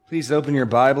Please open your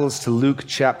Bibles to Luke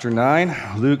chapter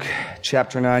 9. Luke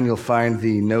chapter 9, you'll find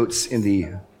the notes in the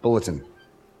bulletin.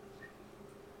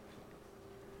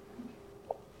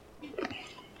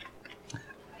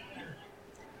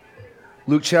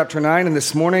 Luke chapter 9, and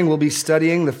this morning we'll be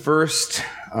studying the first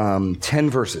 10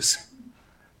 verses.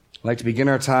 I'd like to begin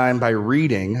our time by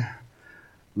reading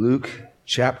Luke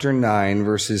chapter 9,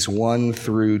 verses 1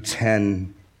 through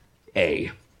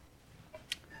 10a.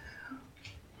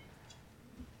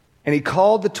 And he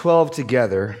called the 12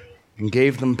 together and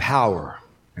gave them power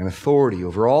and authority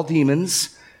over all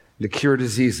demons and to cure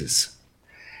diseases.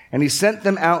 And he sent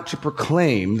them out to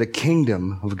proclaim the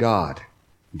kingdom of God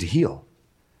and to heal.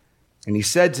 And he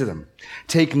said to them,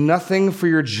 "Take nothing for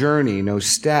your journey, no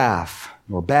staff,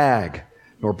 nor bag,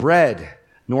 nor bread,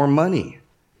 nor money,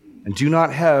 and do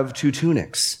not have 2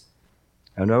 tunics.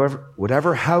 And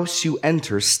whatever house you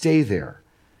enter, stay there,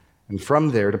 and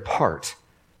from there depart.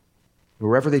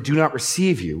 Wherever they do not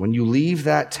receive you, when you leave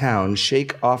that town,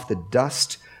 shake off the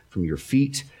dust from your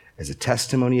feet as a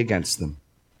testimony against them."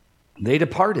 They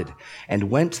departed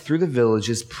and went through the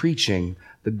villages preaching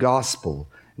the gospel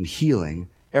and healing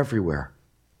everywhere.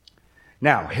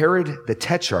 Now Herod the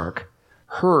Tetrarch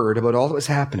heard about all that was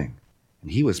happening,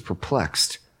 and he was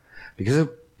perplexed,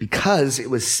 because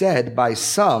it was said by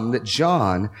some that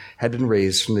John had been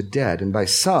raised from the dead, and by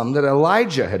some that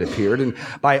Elijah had appeared, and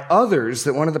by others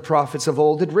that one of the prophets of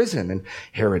old had risen. And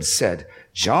Herod said,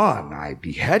 "John I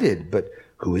beheaded, but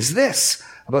who is this,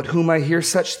 about whom I hear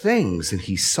such things?" And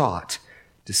he sought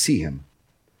to see him.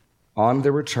 On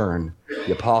their return,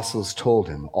 the apostles told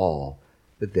him all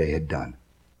that they had done.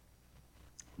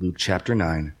 Luke chapter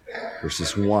 9,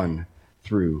 verses 1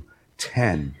 through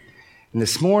 10. And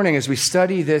this morning, as we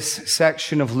study this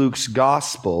section of Luke's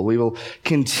gospel, we will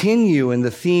continue in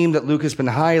the theme that Luke has been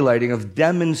highlighting of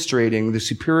demonstrating the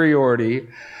superiority,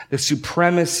 the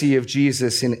supremacy of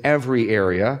Jesus in every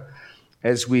area.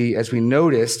 As we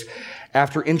noticed,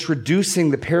 after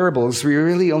introducing the parables, we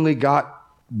really only got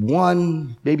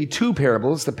one, maybe 2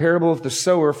 parables, the parable of the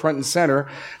sower front and center,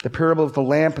 the parable of the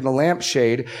lamp and the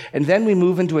lampshade, and then we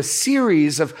move into a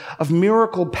series of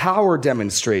miracle power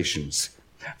demonstrations.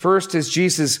 First, as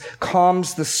Jesus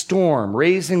calms the storm,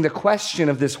 raising the question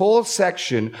of this whole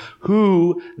section,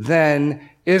 who then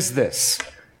is this?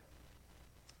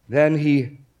 Then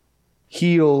he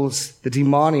heals the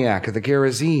demoniac of the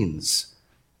Gerasenes.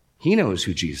 He knows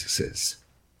who Jesus is.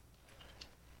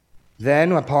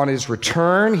 Then, upon his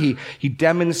return, he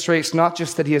demonstrates not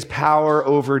just that he has power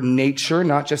over nature,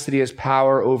 not just that he has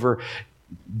power over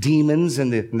demons in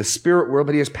the spirit world,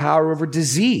 but he has power over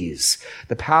disease,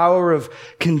 the power of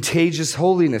contagious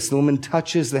holiness. The woman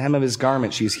touches the hem of his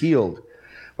garment, she's healed.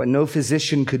 What no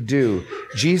physician could do,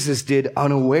 Jesus did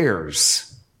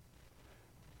unawares.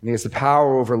 And he has the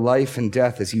power over life and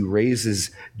death as he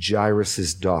raises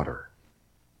Jairus' daughter.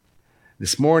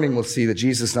 This morning we'll see that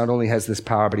Jesus not only has this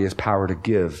power, but he has power to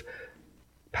give,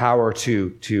 power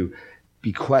to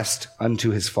bequest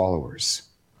unto his followers.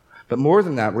 But more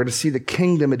than that, we're going to see the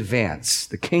kingdom advance,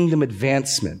 the kingdom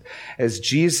advancement, as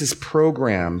Jesus'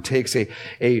 program takes a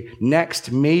next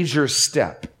major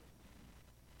step.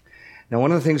 Now,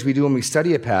 one of the things we do when we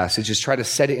study a passage is try to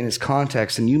set it in its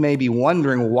context, and you may be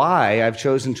wondering why I've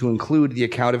chosen to include the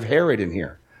account of Herod in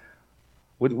here.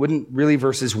 Wouldn't really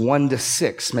verses 1 to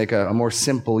 6 make a more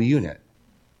simple unit?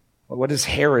 Well, what does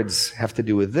Herod's have to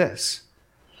do with this?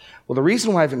 Well, the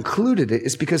reason why I've included it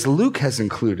is because Luke has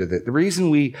included it. The reason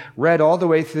we read all the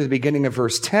way through the beginning of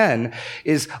verse 10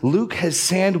 is Luke has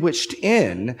sandwiched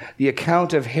in the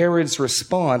account of Herod's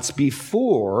response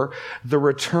before the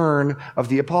return of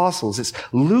the apostles. It's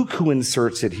Luke who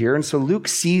inserts it here, and so Luke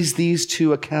sees these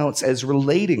 2 accounts as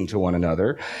relating to one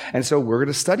another, and so we're going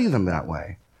to study them that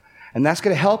way. And that's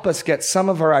going to help us get some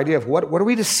of our idea of what are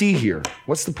we to see here?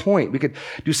 What's the point? We could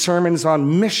do sermons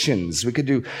on missions. We could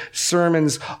do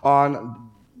sermons on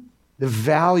the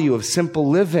value of simple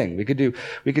living. We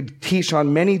could teach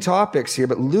on many topics here,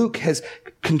 but Luke has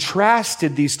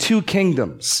contrasted these 2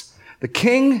 kingdoms. The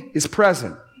king is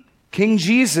present. King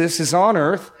Jesus is on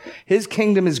earth. His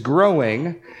kingdom is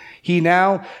growing. He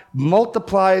now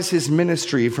multiplies his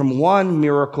ministry from 1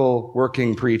 miracle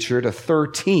working preacher to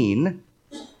 13,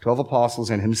 12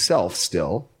 apostles and himself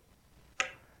still.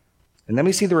 And then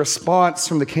we see the response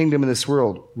from the kingdom in this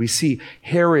world. We see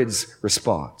Herod's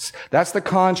response. That's the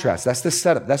contrast. That's the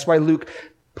setup. That's why Luke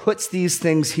puts these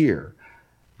things here.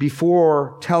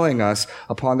 Before telling us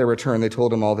upon their return, they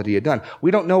told him all that he had done.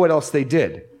 We don't know what else they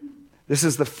did. This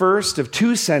is the first of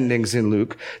 2 sendings in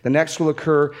Luke. The next will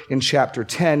occur in chapter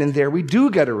 10. And there we do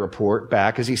get a report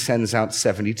back as he sends out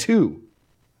 72.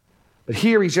 But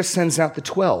here he just sends out the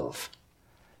 12.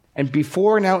 And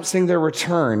before announcing their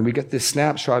return, we get this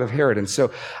snapshot of Herod. And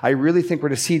so I really think we're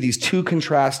to see these two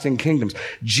contrasting kingdoms.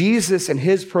 Jesus and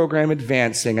his program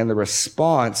advancing, and the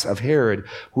response of Herod,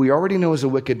 who we already know is a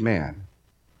wicked man.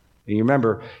 And you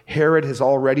remember, Herod has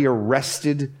already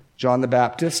arrested John the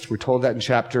Baptist. We're told that in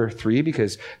chapter 3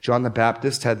 because John the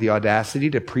Baptist had the audacity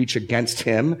to preach against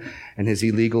him and his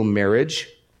illegal marriage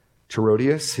to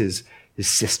Herodias, his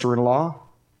sister-in-law.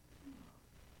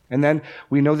 And then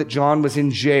we know that John was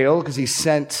in jail because he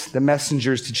sent the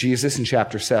messengers to Jesus in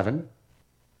chapter 7.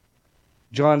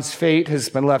 John's fate has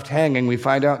been left hanging. We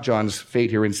find out John's fate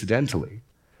here incidentally.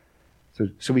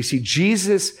 So we see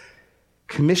Jesus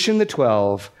commission the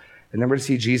 12, and then we're to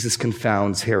see Jesus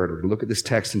confounds Herod. We're going to look at this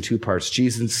text in two parts.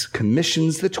 Jesus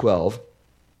commissions the 12.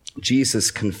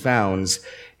 Jesus confounds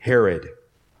Herod.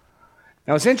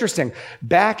 Now, it's interesting.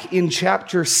 Back in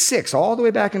chapter 6, all the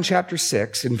way back in chapter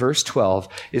 6, in verse 12,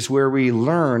 is where we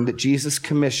learn that Jesus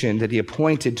commissioned, that he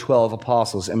appointed 12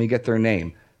 apostles, and we get their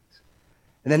name.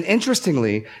 And then,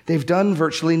 interestingly, they've done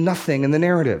virtually nothing in the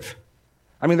narrative.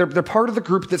 I mean, they're part of the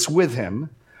group that's with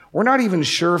him. We're not even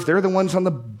sure if they're the ones on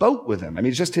the boat with him. I mean,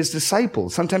 it's just his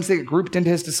disciples. Sometimes they get grouped into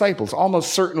his disciples.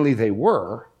 Almost certainly they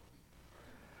were.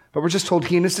 But we're just told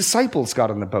he and his disciples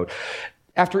got on the boat.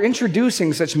 After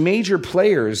introducing such major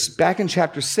players back in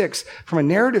chapter 6, from a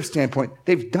narrative standpoint,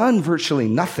 they've done virtually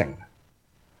nothing.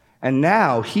 And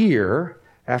now here,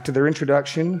 after their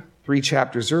introduction 3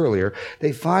 chapters earlier,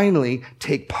 they finally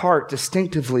take part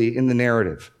distinctively in the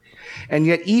narrative. And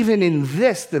yet even in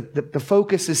this, the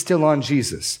focus is still on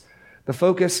Jesus. The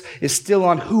focus is still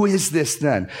on who is this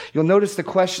then? You'll notice the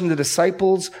question the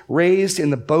disciples raised in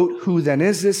the boat, who then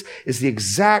is this, is the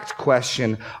exact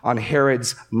question on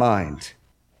Herod's mind.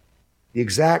 The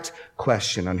exact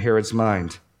question on Herod's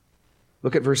mind.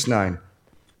 Look at verse 9.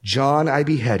 John I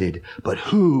beheaded, but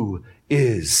who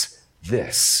is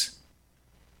this?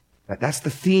 That's the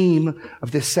theme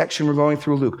of this section we're going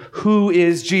through Luke. Who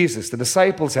is Jesus? The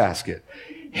disciples ask it.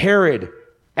 Herod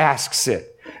asks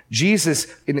it. Jesus,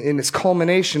 in its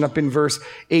culmination up in verse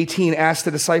 18, asked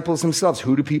the disciples themselves,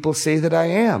 who do people say that I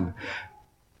am?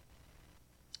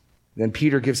 Then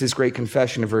Peter gives his great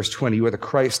confession in verse 20, you are the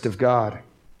Christ of God.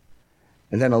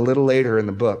 And then a little later in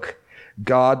the book,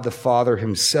 God the Father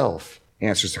himself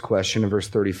answers the question in verse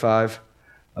 35.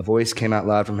 A voice came out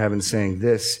loud from heaven saying,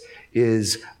 this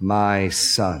is my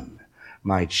Son,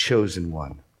 my chosen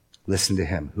one. Listen to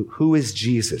him. Who is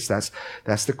Jesus?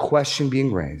 That's the question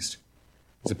being raised.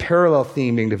 There's a parallel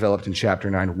theme being developed in chapter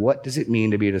 9. What does it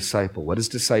mean to be a disciple? What is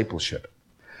discipleship?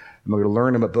 And we're going to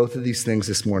learn about both of these things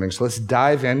this morning. So let's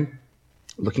dive in.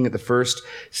 Looking at the first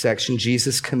section,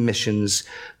 Jesus commissions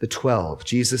the 12.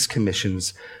 Jesus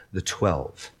commissions the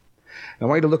 12. I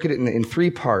want you to look at it in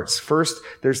 3 parts. First,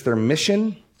 there's their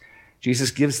mission.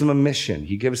 Jesus gives them a mission.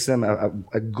 He gives them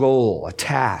a goal, a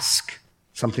task,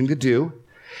 something to do.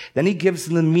 Then he gives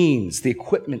them the means, the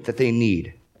equipment that they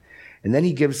need. And then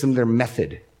he gives them their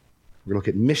method. We're going to look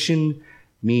at mission,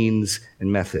 means,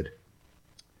 and method.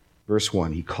 Verse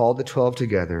 1, he called the 12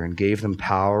 together and gave them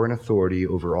power and authority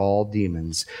over all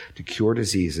demons to cure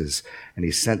diseases, and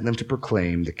he sent them to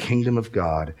proclaim the kingdom of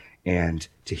God and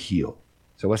to heal.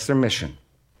 So what's their mission?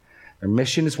 Their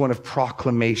mission is one of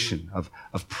proclamation,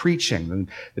 of preaching. And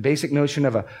the basic notion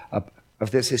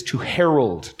of this is to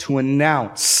herald, to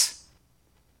announce.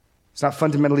 It's not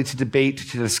fundamentally to debate,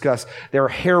 to discuss. There are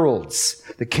heralds.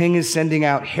 The king is sending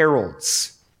out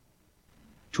heralds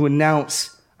to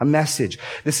announce a message.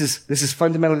 This is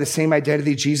fundamentally the same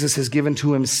identity Jesus has given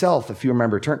to himself, if you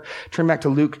remember. Turn back to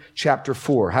Luke chapter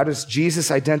 4. How does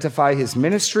Jesus identify his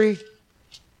ministry?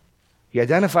 He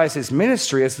identifies his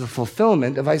ministry as the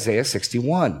fulfillment of Isaiah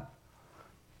 61.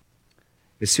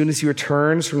 As soon as he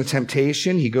returns from the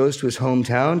temptation, he goes to his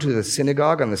hometown, to the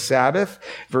synagogue on the Sabbath.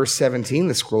 Verse 17,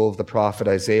 the scroll of the prophet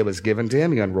Isaiah was given to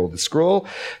him. He unrolled the scroll,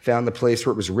 found the place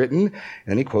where it was written, and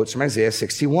then he quotes from Isaiah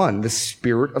 61, the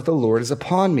Spirit of the Lord is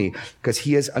upon me, because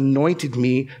he has anointed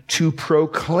me to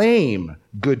proclaim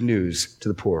good news to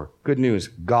the poor. Good news,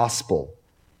 gospel.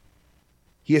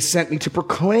 He has sent me to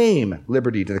proclaim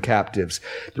liberty to the captives,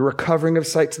 the recovering of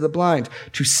sight to the blind,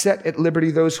 to set at liberty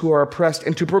those who are oppressed,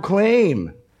 and to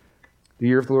proclaim the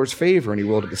year of the Lord's favor. And he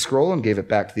rolled up the scroll and gave it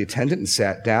back to the attendant and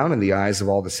sat down, and the eyes of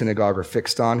all the synagogue were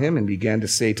fixed on him, and began to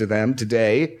say to them,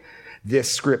 today,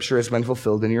 this scripture has been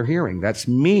fulfilled in your hearing. That's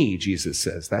me, Jesus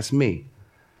says. That's me.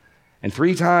 And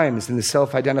 3 times in the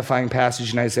self-identifying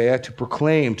passage in Isaiah, to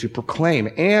proclaim,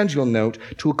 and you'll note,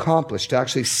 to accomplish, to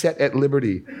actually set at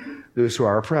liberty those who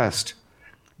are oppressed.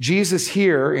 Jesus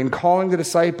here, in calling the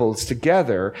disciples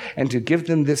together and to give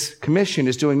them this commission,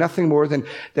 is doing nothing more than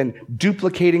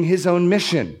duplicating his own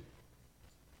mission.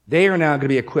 They are now going to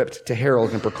be equipped to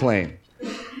herald and proclaim.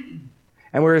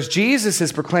 And whereas Jesus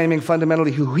is proclaiming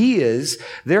fundamentally who he is,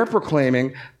 they're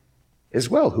proclaiming as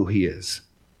well who he is.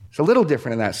 It's a little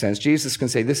different in that sense. Jesus can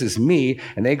say, this is me,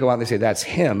 and they go out and they say, that's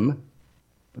him.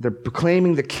 But they're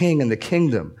proclaiming the king and the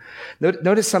kingdom.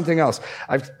 Notice something else.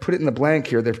 I've put it in the blank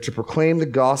here. They're to proclaim the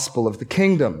gospel of the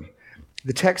kingdom.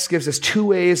 The text gives us two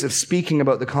ways of speaking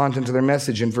about the content of their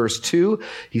message. In verse 2,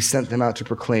 he sent them out to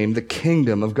proclaim the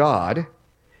kingdom of God.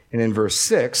 And in verse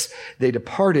 6, they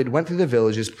departed, went through the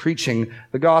villages, preaching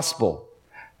the gospel.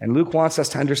 And Luke wants us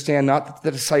to understand not that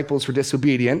the disciples were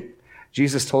disobedient.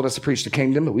 Jesus told us to preach the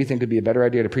kingdom, but we think it'd be a better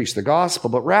idea to preach the gospel.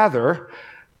 But rather,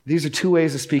 these are two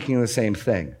ways of speaking of the same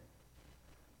thing.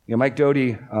 You know, Mike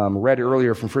Doty read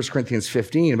earlier from 1 Corinthians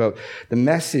 15 about the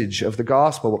message of the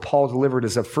gospel, what Paul delivered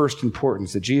is of first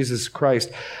importance, that Jesus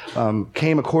Christ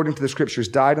came according to the scriptures,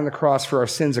 died on the cross for our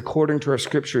sins according to our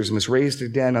scriptures, and was raised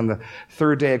again on the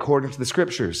third day according to the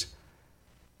scriptures.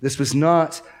 This was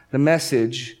not the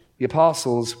message the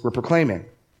apostles were proclaiming.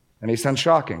 It may sound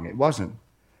shocking. It wasn't.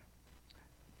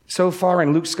 So far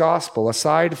in Luke's gospel,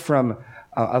 aside from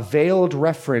a veiled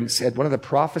reference at one of the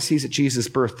prophecies at Jesus'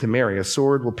 birth to Mary, a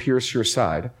sword will pierce your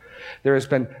side, there has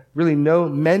been really no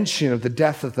mention of the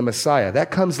death of the Messiah. That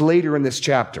comes later in this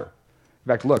chapter. In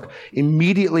fact, look,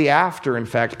 immediately after, in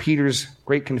fact, Peter's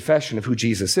great confession of who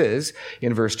Jesus is,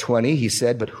 in verse 20, he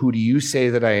said, "But who do you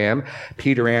say that I am?"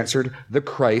 Peter answered, "The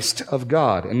Christ of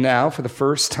God." And now, for the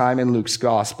first time in Luke's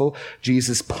gospel,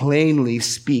 Jesus plainly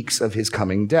speaks of his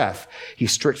coming death. He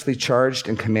strictly charged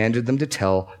and commanded them to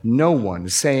tell no one,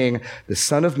 saying, "The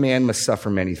Son of Man must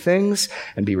suffer many things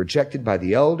and be rejected by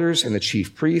the elders and the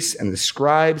chief priests and the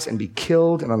scribes and be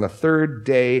killed, and on the third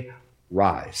day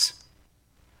rise."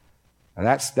 And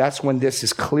that's when this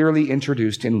is clearly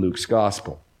introduced in Luke's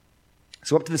gospel.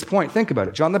 So up to this point, think about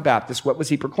it. John the Baptist, what was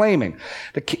he proclaiming?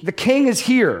 The king is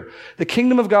here. The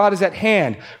kingdom of God is at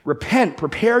hand. Repent,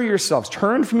 prepare yourselves,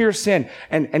 turn from your sin,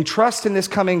 and trust in this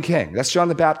coming king. That's John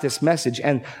the Baptist's message,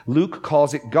 and Luke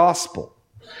calls it gospel.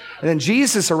 And then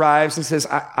Jesus arrives and says,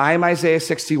 I am Isaiah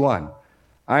 61.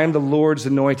 I am the Lord's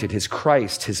anointed, his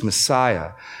Christ, his Messiah.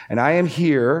 And I am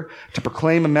here to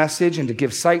proclaim a message and to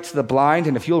give sight to the blind.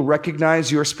 And if you'll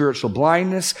recognize your spiritual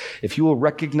blindness, if you will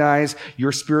recognize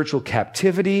your spiritual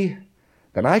captivity,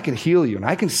 then I can heal you and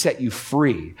I can set you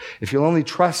free. If you'll only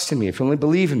trust in me, if you'll only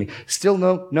believe in me. Still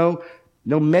no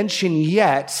mention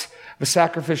yet of a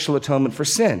sacrificial atonement for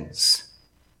sins.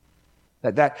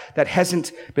 That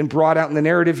hasn't been brought out in the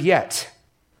narrative yet.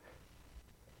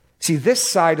 See, this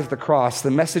side of the cross,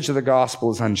 the message of the gospel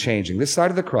is unchanging. This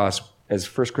side of the cross, as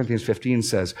 1 Corinthians 15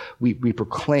 says, we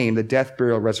proclaim the death,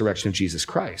 burial, resurrection of Jesus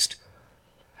Christ.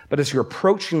 But as you're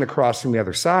approaching the cross from the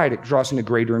other side, it draws into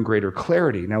greater and greater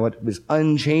clarity. Now, what was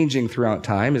unchanging throughout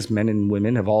time is men and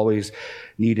women have always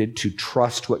needed to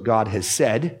trust what God has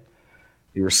said.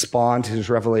 They respond to his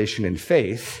revelation in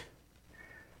faith.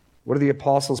 What are the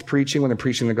apostles preaching when they're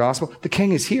preaching the gospel? The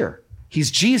king is here.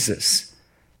 He's Jesus.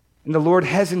 And the Lord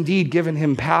has indeed given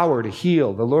him power to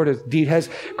heal. The Lord indeed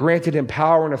has granted him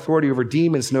power and authority over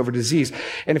demons and over disease.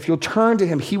 And if you'll turn to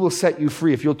him, he will set you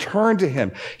free. If you'll turn to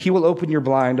him, he will open your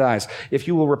blind eyes. If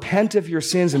you will repent of your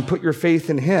sins and put your faith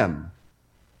in him,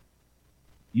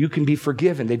 you can be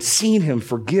forgiven. They'd seen him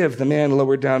forgive the man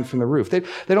lowered down from the roof. They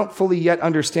don't fully yet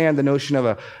understand the notion of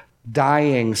a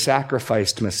dying,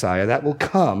 sacrificed Messiah. That will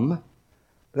come.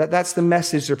 That's the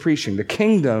message they're preaching. The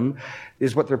kingdom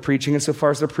is what they're preaching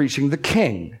insofar as they're preaching the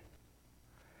king.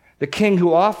 The king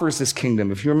who offers this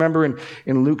kingdom. If you remember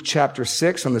in Luke chapter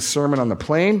 6 on the Sermon on the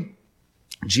Plain,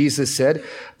 Jesus said,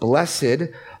 "Blessed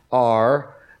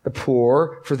are the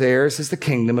poor, for theirs is the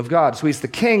kingdom of God." So he's the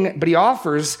king, but he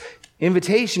offers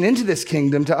invitation into this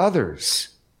kingdom to others.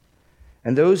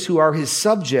 And those who are his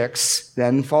subjects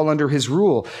then fall under his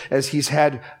rule, as he's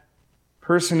had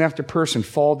person after person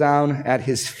fall down at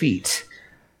his feet.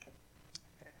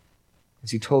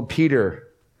 As he told Peter,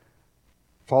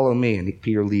 "Follow me," and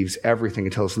Peter leaves everything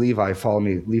and tells Levi, "Follow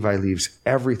me." Levi leaves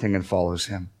everything and follows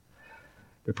him.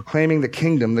 They're proclaiming the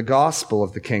kingdom, the gospel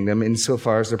of the kingdom,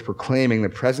 insofar as they're proclaiming the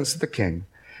presence of the king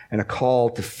and a call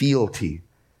to fealty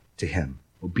to him,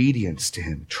 obedience to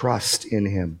him, trust in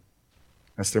him.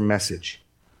 That's their message.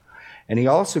 And he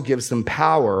also gives them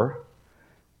power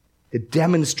to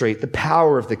demonstrate the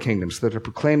power of the kingdom, so that to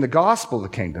proclaim the gospel of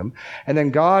the kingdom. And then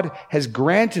God has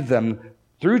granted them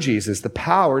through Jesus, the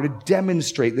power to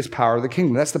demonstrate this power of the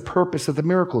kingdom. That's the purpose of the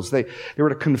miracles. They were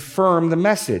to confirm the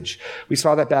message. We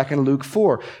saw that back in Luke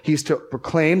 4. He's to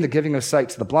proclaim the giving of sight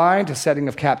to the blind, the setting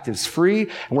of captives free.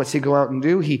 And what's he go out and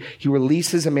do? He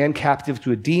releases a man captive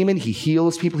to a demon. He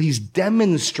heals people. He's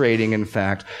demonstrating, in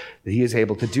fact, that he is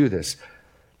able to do this.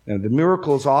 Now, the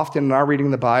miracles often in our reading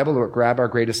of the Bible are what grab our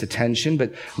greatest attention,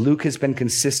 but Luke has been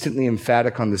consistently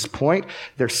emphatic on this point.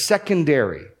 They're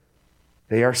secondary.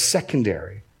 They are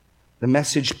secondary. The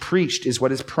message preached is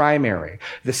what is primary.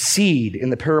 The seed in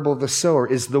the parable of the sower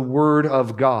is the word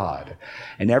of God.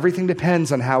 And everything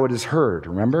depends on how it is heard.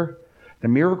 Remember? The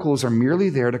miracles are merely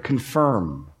there to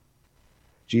confirm.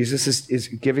 Jesus is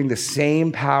giving the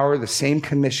same power, the same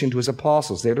commission to his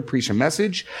apostles. They're to preach a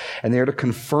message, and they're to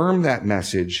confirm that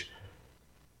message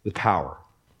with power.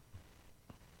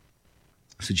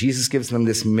 So Jesus gives them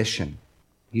this mission.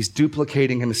 He's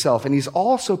duplicating himself, and he's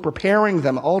also preparing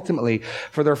them ultimately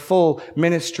for their full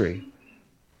ministry.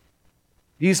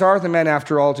 These are the men,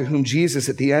 after all, to whom Jesus,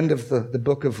 at the end of the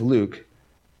book of Luke,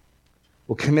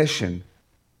 will commission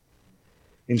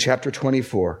in chapter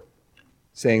 24,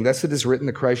 saying, "Thus it is written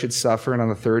that Christ should suffer and on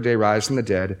the third day rise from the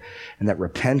dead, and that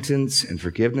repentance and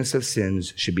forgiveness of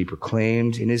sins should be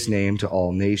proclaimed in his name to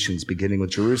all nations, beginning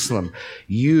with Jerusalem.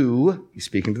 You," he's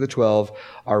speaking to the 12,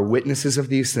 "are witnesses of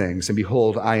these things, and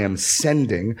behold, I am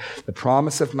sending the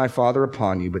promise of my Father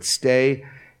upon you, but stay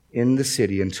in the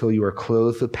city until you are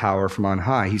clothed with power from on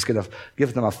high." He's going to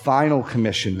give them a final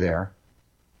commission there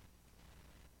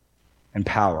and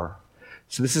power.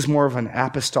 So this is more of an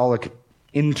apostolic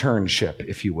internship,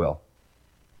 if you will.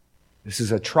 This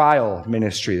is a trial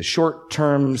ministry, a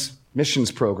short-term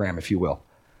missions program, if you will.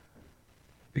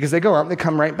 Because they go out and they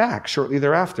come right back shortly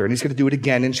thereafter. And he's going to do it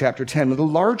again in chapter 10 with a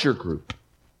larger group.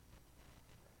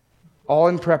 All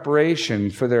in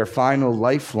preparation for their final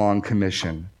lifelong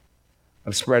commission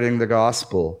of spreading the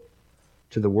gospel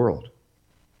to the world.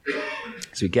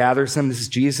 So he gathers them. This is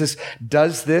Jesus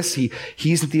does this.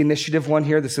 He's the initiative one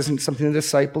here. This isn't something the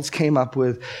disciples came up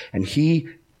with. And he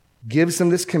gives them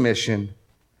this commission,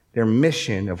 their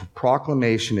mission of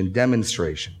proclamation and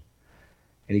demonstration.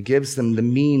 And he gives them the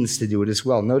means to do it as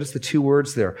well. Notice the two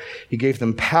words there. He gave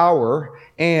them power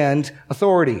and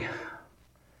authority.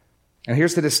 And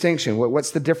here's the distinction.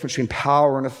 What's the difference between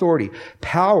power and authority?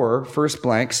 Power, first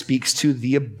blank, speaks to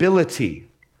the ability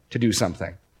to do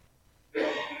something.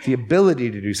 The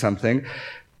ability to do something.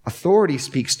 Authority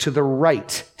speaks to the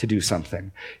right to do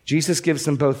something. Jesus gives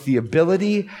them both the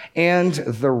ability and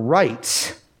the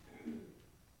right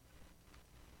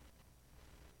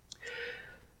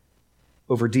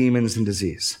over demons and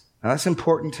disease. Now, that's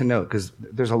important to note because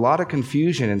there's a lot of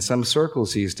confusion in some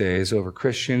circles these days over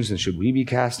Christians and should we be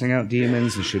casting out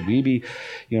demons and should we be,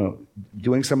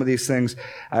 doing some of these things.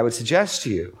 I would suggest to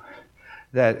you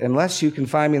that unless you can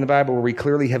find me in the Bible where we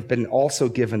clearly have been also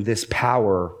given this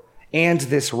power and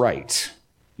this right,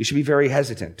 you should be very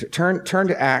hesitant. Turn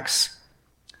to Acts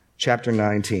chapter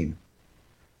 19.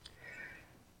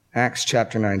 Acts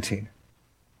chapter 19.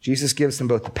 Jesus gives them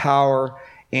both the power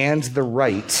and the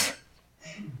right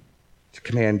to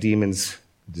command demons,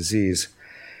 disease.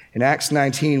 In Acts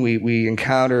 19, we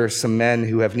encounter some men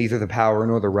who have neither the power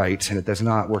nor the right, and it does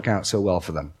not work out so well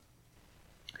for them.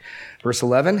 Verse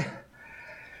 11.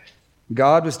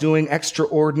 God was doing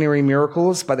extraordinary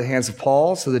miracles by the hands of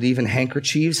Paul, so that even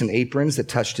handkerchiefs and aprons that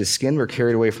touched his skin were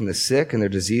carried away from the sick, and their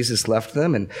diseases left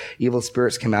them, and evil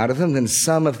spirits came out of them. Then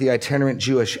some of the itinerant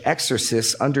Jewish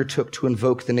exorcists undertook to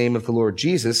invoke the name of the Lord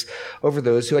Jesus over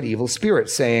those who had evil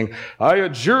spirits, saying, "I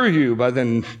adjure you by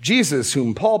the Jesus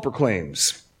whom Paul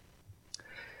proclaims."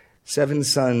 7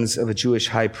 sons of a Jewish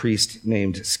high priest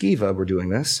named Sceva were doing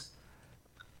this,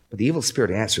 but the evil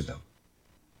spirit answered them,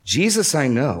 "Jesus I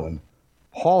know, and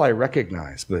Paul I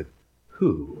recognize, but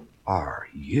who are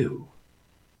you?"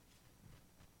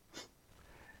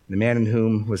 The man in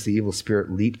whom was the evil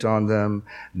spirit leaped on them,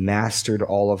 mastered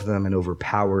all of them, and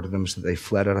overpowered them so that they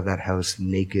fled out of that house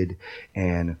naked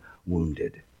and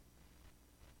wounded.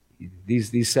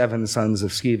 These 7 sons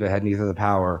of Sceva had neither the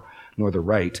power nor the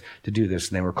right to do this,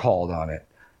 and they were called on it,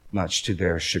 much to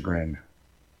their chagrin.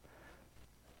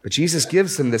 But Jesus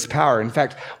gives them this power. In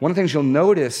fact, one of the things you'll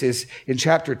notice is in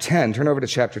chapter 10, turn over to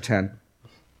chapter 10,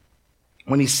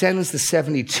 when he sends the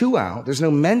 72 out, there's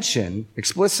no mention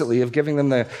explicitly of giving them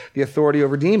the authority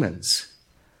over demons.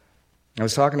 I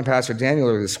was talking to Pastor Daniel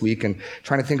earlier this week and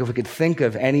trying to think if we could think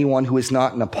of anyone who is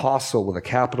not an apostle with a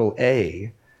capital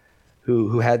A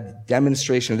who had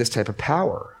demonstration of this type of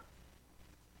power.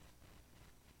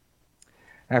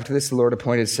 After this, the Lord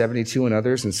appointed 72 and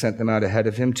others and sent them out ahead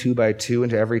of him, 2 by 2,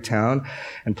 into every town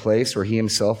and place where he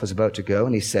himself was about to go.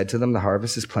 And he said to them, the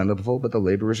harvest is plentiful, but the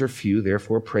laborers are few.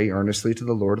 Therefore, pray earnestly to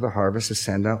the Lord of the harvest to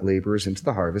send out laborers into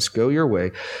the harvest. Go your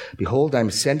way. Behold, I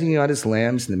am sending you out as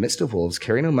lambs in the midst of wolves.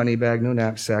 Carry no money bag, no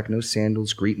knapsack, no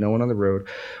sandals. Greet no one on the road.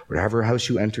 Whatever house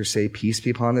you enter, say, peace be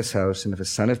upon this house. And if a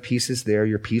son of peace is there,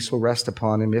 your peace will rest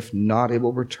upon him. If not, it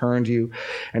will return to you.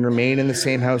 And remain in the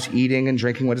same house, eating and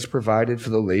drinking what is provided, for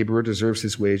the laborer deserves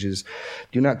his wages.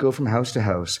 Do not go from house to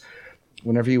house.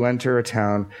 Whenever you enter a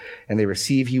town and they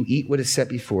receive you, eat what is set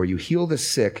before you. Heal the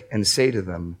sick and say to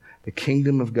them, the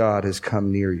kingdom of God has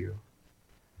come near you.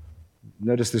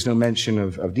 Notice there's no mention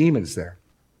of demons there.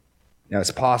 Now,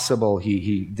 it's possible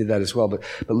he did that as well, but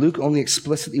Luke only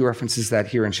explicitly references that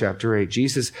here in chapter 8.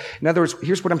 Jesus, in other words,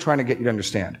 here's what I'm trying to get you to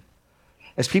understand.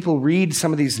 As people read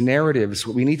some of these narratives,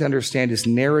 what we need to understand is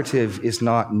narrative is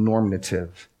not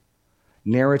normative.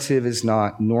 Narrative is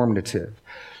not normative.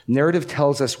 Narrative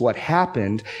tells us what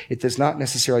happened. It does not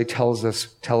necessarily tell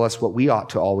us what we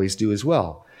ought to always do as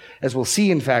well. As we'll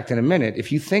see, in fact, in a minute,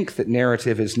 if you think that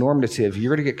narrative is normative,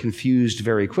 you're going to get confused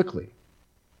very quickly.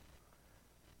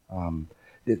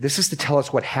 This is to tell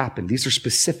us what happened. These are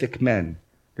specific men.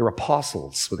 They're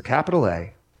apostles with a capital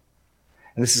A.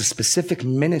 And this is a specific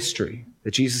ministry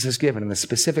that Jesus has given and the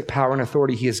specific power and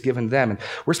authority he has given them. And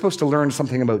we're supposed to learn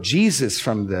something about Jesus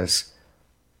from this.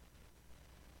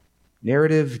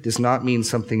 Narrative does not mean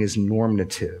something is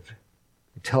normative.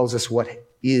 It tells us what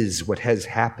has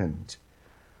happened.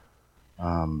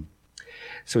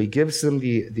 So he gives them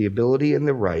the ability and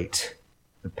the right,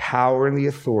 the power and the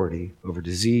authority over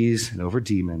disease and over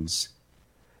demons,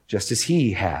 just as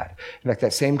he had. In fact,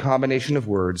 that same combination of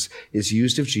words is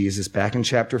used of Jesus back in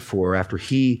chapter 4 after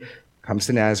he comes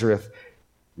to Nazareth,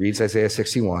 reads Isaiah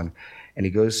 61, and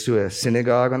he goes to a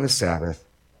synagogue on the Sabbath.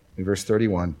 In verse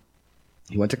 31,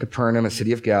 he went to Capernaum, a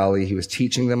city of Galilee. He was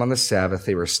teaching them on the Sabbath.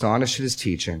 They were astonished at his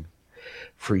teaching,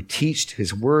 for he taught,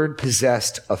 his word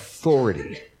possessed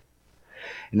authority.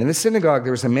 And in the synagogue,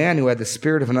 there was a man who had the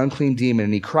spirit of an unclean demon,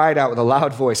 and he cried out with a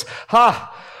loud voice,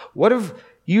 "Ha! What have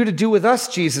you to do with us,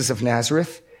 Jesus of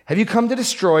Nazareth? Have you come to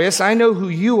destroy us? I know who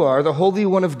you are, the Holy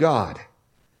One of God."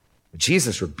 But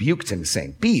Jesus rebuked him,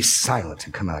 saying, "Be silent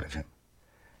and come out of him."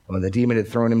 And when the demon had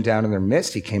thrown him down in their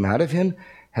midst, he came out of him,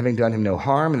 having done him no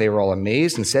harm. And they were all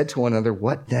amazed and said to one another,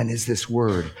 "What then is this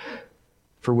word?"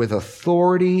 For with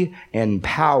authority and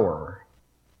power,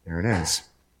 there it is,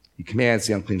 he commands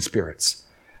the unclean spirits.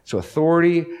 So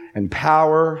authority and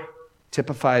power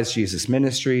typifies Jesus'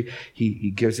 ministry.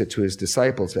 He gives it to his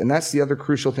disciples. And that's the other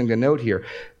crucial thing to note here.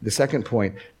 The second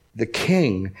point, the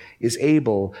king is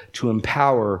able to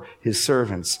empower his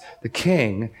servants. The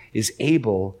king is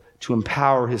able to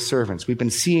empower his servants. We've been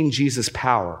seeing Jesus'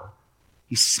 power.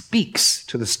 He speaks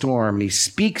to the storm, and he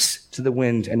speaks to the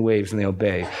wind and waves, and they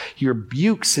obey. He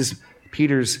rebukes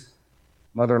Peter's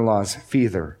mother-in-law's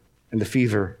fever, and the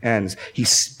fever ends. He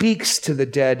speaks to the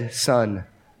dead son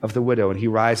of the widow, and he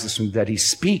rises from the dead. He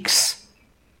speaks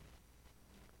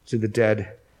to the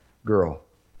dead girl,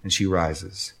 and she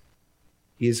rises.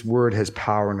 His word has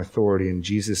power and authority, and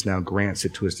Jesus now grants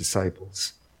it to his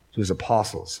disciples, to his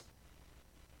apostles.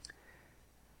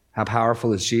 How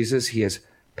powerful is Jesus? He has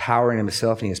power in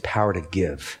himself, and he has power to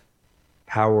give,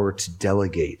 power to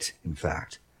delegate, in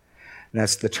fact. And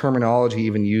that's the terminology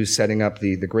even used setting up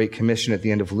the Great Commission at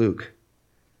the end of Luke.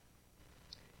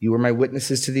 "You are my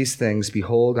witnesses to these things.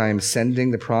 Behold, I am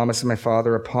sending the promise of my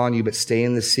Father upon you, but stay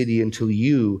in the city until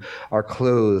you are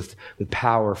clothed with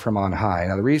power from on high."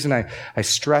 Now, the reason I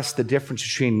stress the difference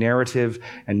between narrative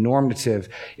and normative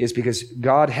is because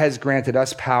God has granted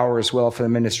us power as well for the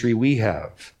ministry we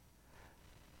have.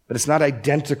 But it's not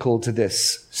identical to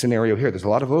this scenario here. There's a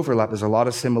lot of overlap. There's a lot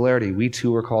of similarity. We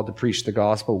too are called to preach the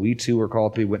gospel. We too are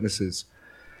called to be witnesses.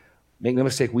 Make no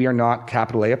mistake, we are not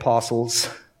capital A apostles.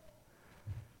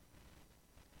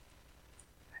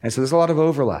 And so there's a lot of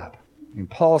overlap. And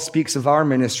Paul speaks of our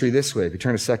ministry this way. If you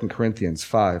turn to 2 Corinthians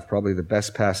 5, probably the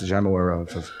best passage I'm aware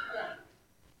of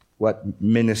what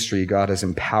ministry God has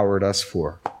empowered us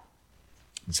for.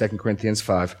 In 2 Corinthians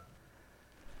 5,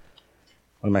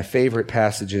 one of my favorite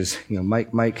passages,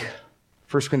 Mike,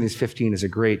 1 Corinthians 15 is a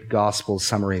great gospel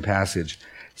summary passage.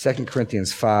 2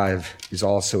 Corinthians 5 is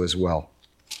also as well.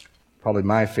 Probably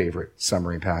my favorite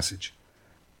summary passage.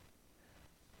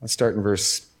 Let's start in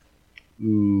verse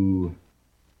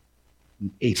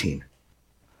 18.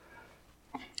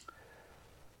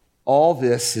 All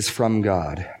this is from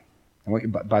God.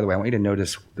 By the way, I want you to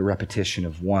notice the repetition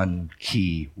of one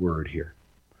key word here.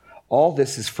 All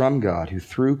this is from God, who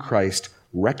through Christ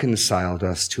reconciled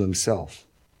us to himself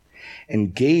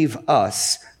and gave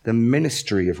us the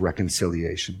ministry of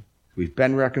reconciliation. We've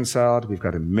been reconciled. We've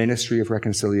got a ministry of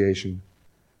reconciliation.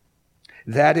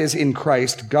 That is, in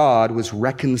Christ, God was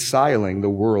reconciling the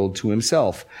world to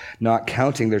himself, not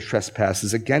counting their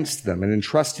trespasses against them, and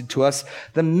entrusted to us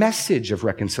the message of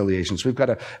reconciliation. So we've got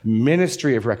a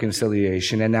ministry of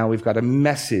reconciliation, and now we've got a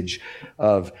message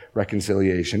of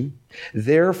reconciliation.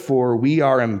 Therefore, we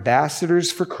are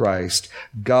ambassadors for Christ,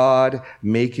 God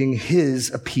making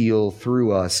his appeal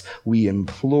through us. We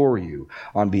implore you,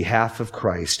 on behalf of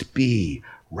Christ, be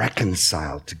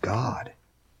reconciled to God.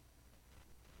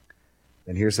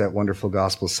 And here's that wonderful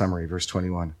gospel summary, verse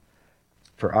 21.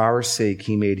 For our sake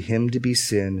he made him to be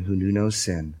sin who knew no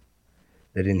sin,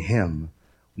 that in him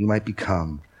we might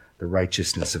become the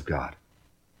righteousness of God.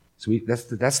 So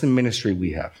that's the ministry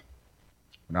we have.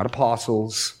 We're not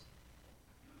apostles.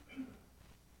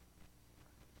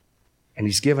 And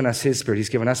he's given us his Spirit. He's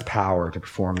given us power to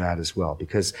perform that as well,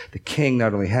 because the King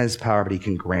not only has power, but he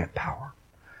can grant power.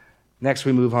 Next,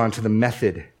 we move on to the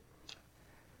method.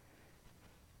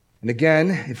 And again,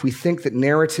 if we think that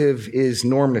narrative is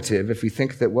normative, if we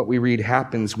think that what we read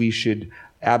happens, we should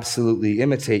absolutely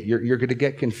imitate, you're going to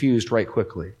get confused right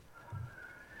quickly.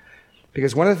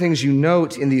 Because one of the things you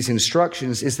note in these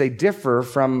instructions is they differ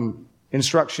from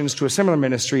instructions to a similar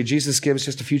ministry Jesus gives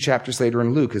just a few chapters later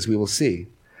in Luke, as we will see.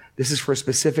 This is for a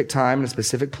specific time and a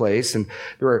specific place, and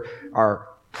there are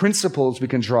principles we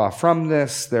can draw from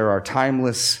this. There are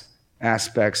timeless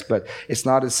aspects, but it's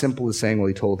not as simple as saying, well,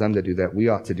 he told them to do that, we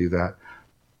ought to do that.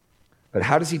 But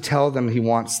how does he tell them he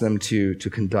wants them to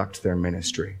conduct their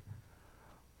ministry?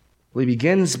 Well, he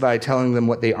begins by telling them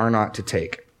what they are not to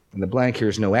take. And the blank here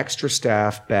is no extra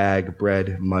staff, bag,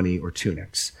 bread, money, or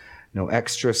tunics. No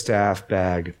extra staff,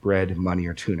 bag, bread, money,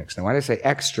 or tunics. Now, why do I say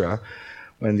extra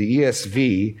when the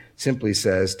ESV simply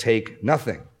says take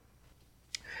nothing?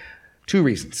 Two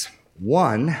reasons.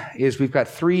 One is we've got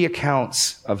three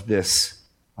accounts of this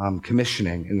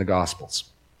commissioning in the Gospels.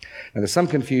 Now, there's some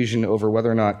confusion over whether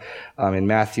or not in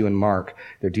Matthew and Mark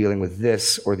they're dealing with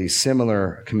this or the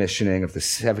similar commissioning of the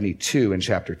 72 in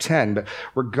chapter 10. But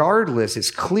regardless, it's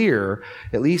clear,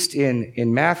 at least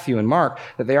in Matthew and Mark,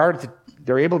 that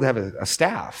they're able to have a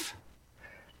staff.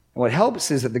 And what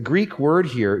helps is that the Greek word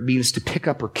here means to pick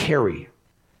up or carry.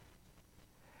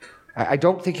 I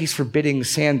don't think he's forbidding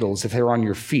sandals if they're on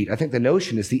your feet. I think the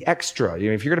notion is the extra.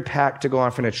 If you're going to pack to go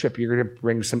off on a trip, you're going to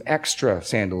bring some extra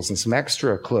sandals and some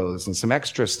extra clothes and some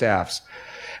extra staffs.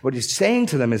 What he's saying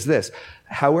to them is this: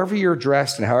 however you're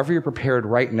dressed and however you're prepared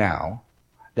right now,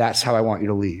 that's how I want you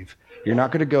to leave. You're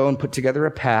not going to go and put together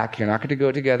a pack. You're not going to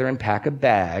go together and pack a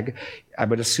bag. I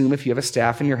would assume if you have a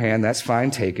staff in your hand, that's fine,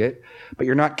 take it. But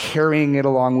you're not carrying it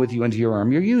along with you under your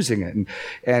arm. You're using it.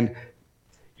 And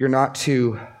you're not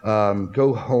to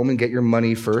go home and get your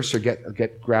money first or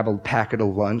grab a packet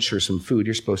of lunch or some food.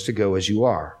 You're supposed to go as you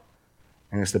are.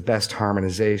 And it's the best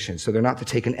harmonization. So they're not to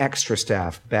take an extra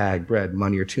staff, bag, bread,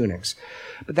 money, or tunics.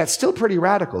 But that's still pretty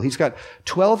radical. He's got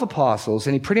 12 apostles,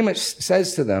 and he pretty much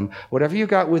says to them, whatever you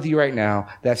got with you right now,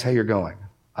 that's how you're going.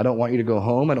 I don't want you to go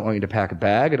home. I don't want you to pack a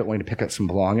bag. I don't want you to pick up some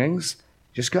belongings.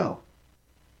 Just go.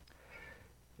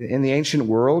 In the ancient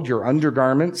world, your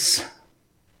undergarments,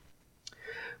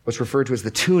 what's referred to as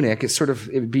the tunic, it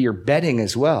would be your bedding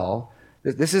as well.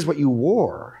 This is what you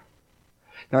wore.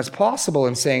 Now, it's possible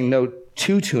in saying no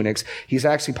two tunics, he's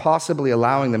actually possibly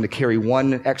allowing them to carry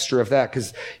one extra of that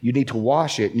because you need to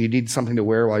wash it and you need something to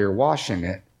wear while you're washing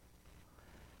it.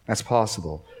 That's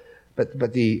possible. But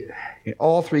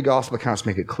all three gospel accounts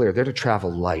make it clear they're to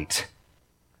travel light.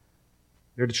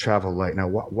 They're to travel light. Now,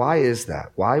 why is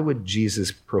that? Why would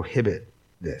Jesus prohibit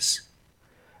this?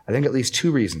 I think at least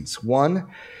two reasons. One,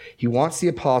 he wants the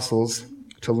apostles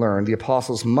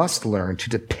must learn to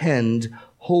depend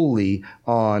wholly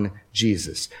on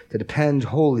Jesus. To depend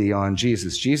wholly on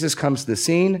Jesus. Jesus comes to the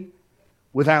scene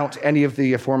without any of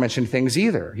the aforementioned things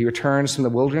either. He returns from the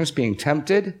wilderness being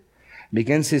tempted,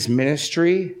 begins his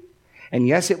ministry, and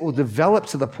yes, it will develop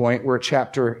to the point where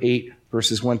chapter 8,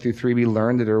 verses 1 through 3, we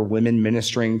learn that there are women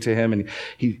ministering to him, and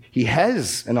he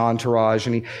has an entourage,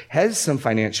 and he has some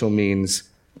financial means.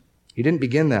 He didn't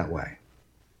begin that way.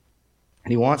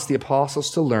 And he wants the apostles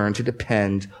to learn to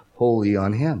depend wholly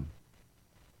on him.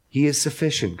 He is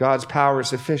sufficient. God's power is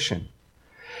sufficient.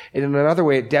 And in another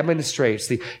way, it demonstrates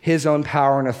his own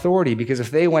power and authority, because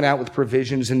if they went out with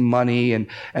provisions and money and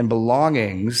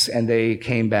belongings and they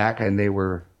came back and they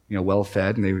were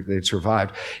well-fed and they'd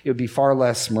survived, it would be far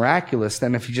less miraculous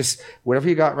than if you just, whatever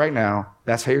you got right now,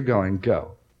 that's how you're going,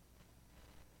 go.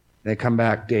 They come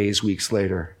back days, weeks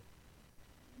later,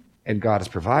 and God has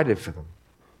provided for them.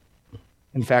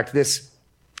 In fact, this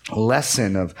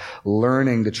lesson of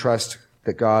learning to trust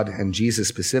that God and Jesus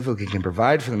specifically can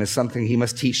provide for them is something he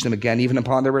must teach them again, even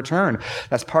upon their return.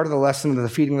 That's part of the lesson of the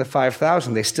feeding of the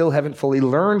 5,000. They still haven't fully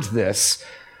learned this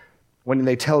when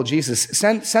they tell Jesus,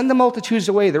 send the multitudes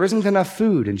away. There isn't enough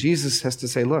food. And Jesus has to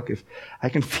say, look, if I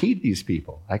can feed these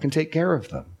people, I can take care of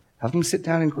them. Have them sit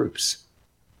down in groups.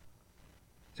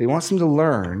 So he wants them to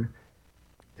learn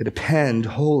to depend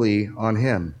wholly on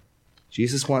him.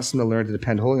 Jesus wants them to learn to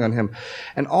depend wholly on him.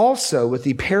 And also, with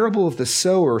the parable of the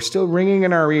sower still ringing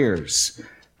in our ears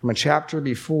from a chapter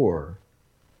before,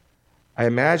 I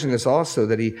imagine this also,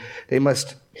 that they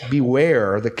must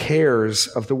beware the cares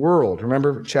of the world.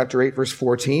 Remember chapter 8, verse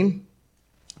 14?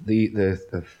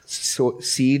 The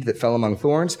seed that fell among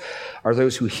thorns are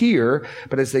those who hear,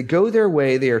 but as they go their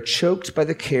way, they are choked by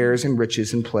the cares and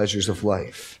riches and pleasures of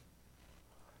life.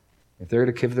 If they're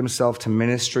going to give themselves to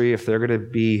ministry, if they're going to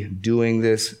be doing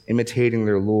this, imitating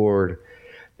their Lord,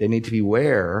 they need to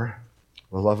beware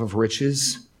the love of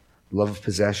riches, the love of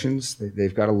possessions.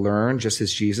 They've got to learn, just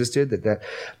as Jesus did, that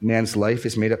man's life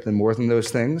is made up of more than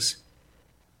those things.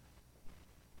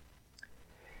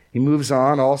 He moves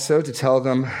on also to tell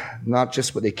them not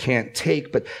just what they can't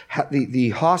take, but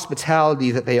the hospitality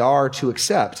that they are to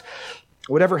accept.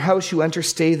 Whatever house you enter,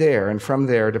 stay there, and from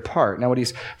there depart. Now, what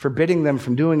he's forbidding them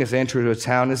from doing as they enter into a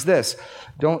town is this.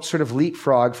 Don't sort of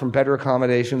leapfrog from better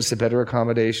accommodations to better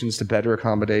accommodations to better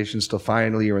accommodations till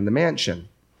finally you're in the mansion.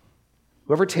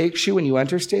 Whoever takes you when you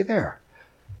enter, stay there.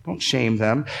 Don't shame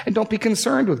them, and don't be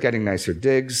concerned with getting nicer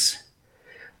digs.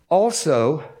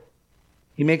 Also,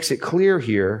 he makes it clear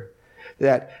here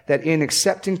that in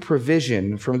accepting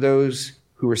provision from those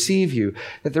who receive you,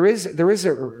 that there is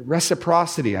a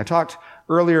reciprocity. I talked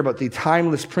earlier about the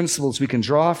timeless principles we can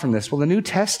draw from this. Well, the New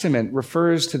Testament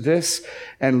refers to this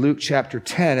in Luke chapter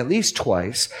 10 at least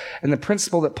twice, and the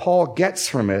principle that Paul gets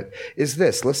from it is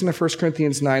this. Listen to 1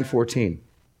 Corinthians 9:14.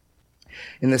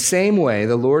 In the same way,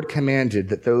 the Lord commanded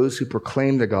that those who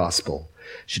proclaim the gospel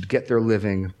should get their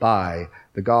living by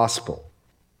the gospel.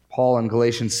 Paul in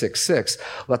Galatians 6:6,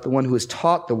 let the one who is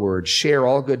taught the word share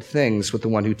all good things with the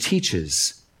one who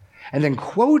teaches. And then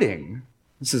quoting,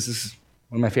 this is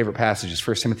one of my favorite passages,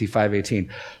 1 Timothy 5:18,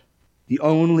 the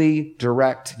only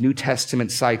direct New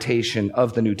Testament citation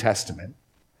of the New Testament.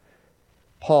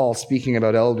 Paul, speaking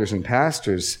about elders and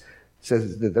pastors,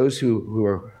 says that those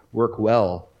who work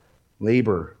well,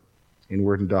 labor in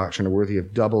word and doctrine, are worthy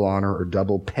of double honor or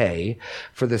double pay.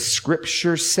 For the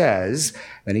scripture says,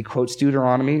 and he quotes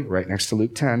Deuteronomy right next to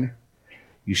Luke 10,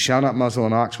 you shall not muzzle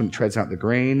an ox when it treads out the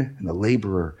grain, and the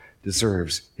laborer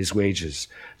deserves his wages.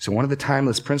 So one of the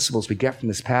timeless principles we get from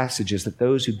this passage is that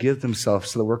those who give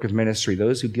themselves to the work of ministry,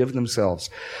 those who give themselves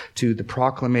to the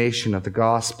proclamation of the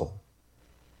gospel,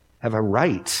 have a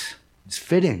right. It's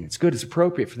fitting, it's good, it's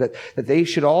appropriate for that they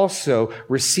should also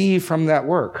receive from that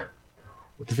work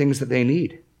the things that they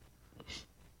need.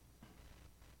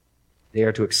 They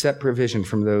are to accept provision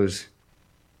from those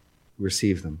who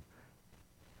receive them.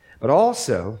 But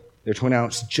also, they're to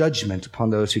announce judgment upon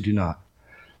those who do not.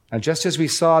 And just as we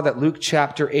saw that Luke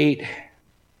chapter 8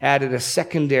 added a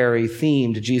secondary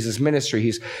theme to Jesus'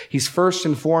 ministry, he's first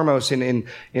and foremost in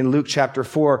Luke chapter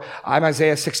 4, I'm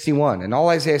Isaiah 61. And all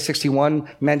Isaiah 61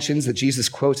 mentions that Jesus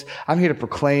quotes, I'm here to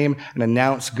proclaim and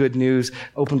announce good news,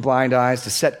 open blind eyes, to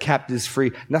set captives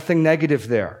free. Nothing negative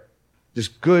there.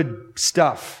 Just good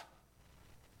stuff.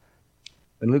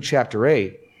 In Luke chapter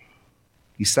 8,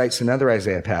 he cites another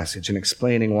Isaiah passage in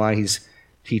explaining why he's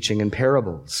teaching in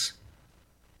parables.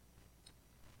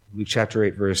 Luke chapter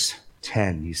 8, verse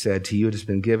 10, he said, to you it has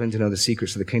been given to know the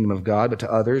secrets of the kingdom of God, but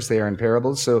to others they are in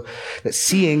parables, so that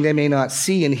seeing they may not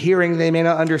see, and hearing they may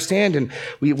not understand. And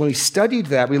when we studied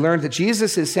that, we learned that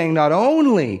Jesus is saying, not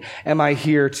only am I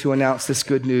here to announce this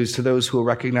good news to those who will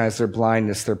recognize their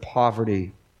blindness, their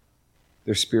poverty,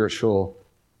 their spiritual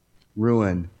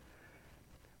ruin,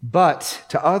 but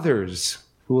to others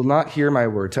who will not hear my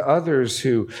word, to others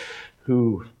who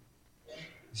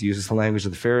he uses the language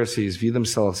of the Pharisees, view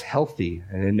themselves healthy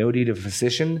and in no need of a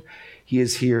physician. He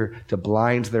is here to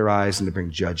blind their eyes and to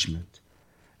bring judgment.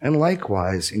 And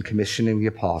likewise, in commissioning the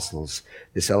apostles,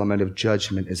 this element of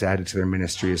judgment is added to their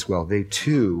ministry as well. They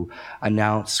too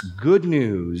announce good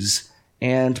news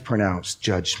and pronounce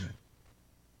judgment.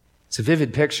 It's a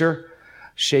vivid picture.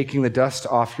 Shaking the dust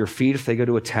off your feet if they go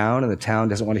to a town and the town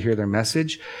doesn't want to hear their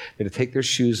message. They're to take their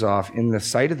shoes off in the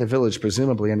sight of the village,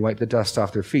 presumably, and wipe the dust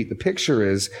off their feet. The picture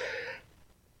is,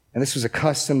 and this was a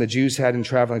custom the Jews had in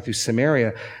traveling through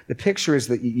Samaria, the picture is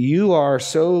that you are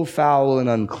so foul and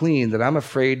unclean that I'm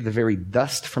afraid the very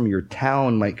dust from your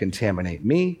town might contaminate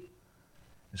me,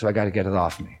 so I got to get it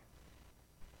off me.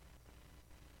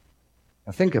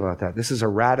 Now think about that. This is a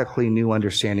radically new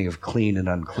understanding of clean and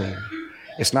unclean.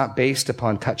 It's not based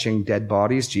upon touching dead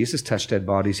bodies. Jesus touched dead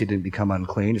bodies. He didn't become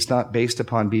unclean. It's not based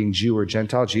upon being Jew or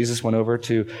Gentile. Jesus went over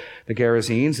to the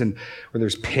Gerasenes and where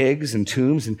there's pigs and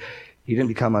tombs, and he didn't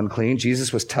become unclean.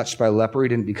 Jesus was touched by leper. He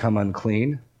didn't become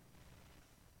unclean.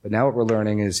 But now what we're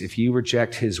learning is if you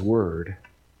reject his word,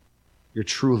 you're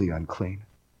truly unclean.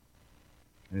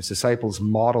 And his disciples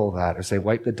model that as they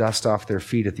wipe the dust off their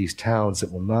feet at these towns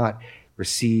that will not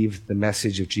receive the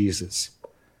message of Jesus.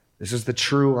 This is the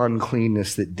true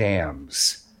uncleanness that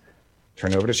damns.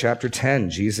 Turn over to chapter 10.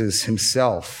 Jesus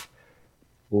himself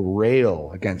will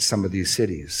rail against some of these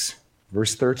cities.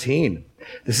 Verse 13.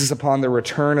 This is upon the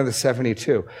return of the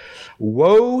 72.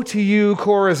 Woe to you,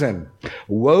 Chorazin!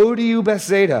 Woe to you,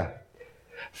 Bethsaida!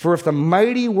 For if the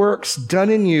mighty works done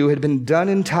in you had been done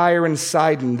in Tyre and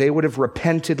Sidon, they would have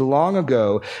repented long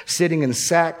ago, sitting in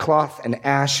sackcloth and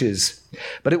ashes.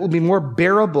 But it will be more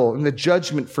bearable in the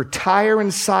judgment for Tyre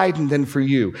and Sidon than for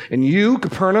you. And you,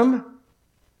 Capernaum,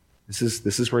 this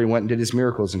is where he went and did his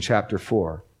miracles in chapter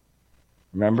 4.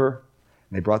 Remember?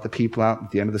 And they brought the people out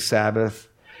at the end of the Sabbath,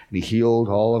 and he healed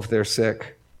all of their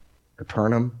sick.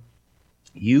 Capernaum.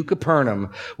 You,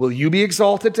 Capernaum, will you be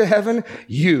exalted to heaven?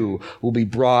 You will be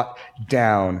brought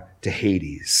down to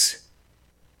Hades.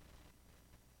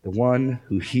 The one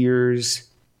who hears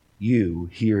you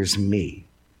hears me.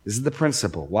 This is the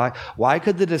principle. Why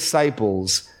could the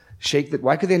disciples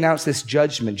why could they announce this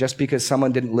judgment just because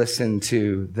someone didn't listen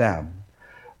to them?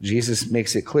 Jesus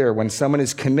makes it clear when someone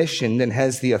is commissioned and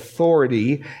has the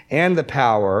authority and the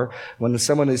power, when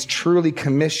someone is truly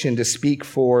commissioned to speak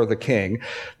for the king,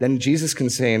 then Jesus can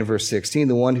say in verse 16,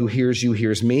 the one who hears you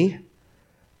hears me,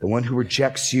 the one who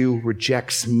rejects you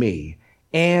rejects me,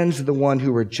 and the one who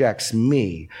rejects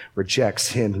me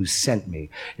rejects him who sent me.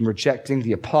 In rejecting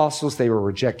the apostles, they were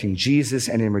rejecting Jesus,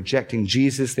 and in rejecting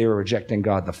Jesus, they were rejecting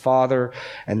God the Father,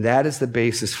 and that is the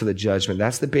basis for the judgment.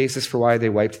 That's the basis for why they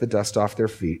wiped the dust off their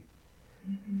feet.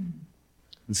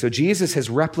 And so Jesus has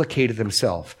replicated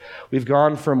himself. We've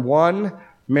gone from one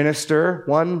minister,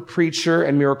 one preacher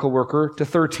and miracle worker to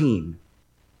 13.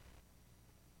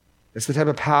 That's the type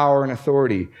of power and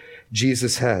authority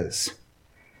Jesus has.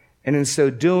 And in so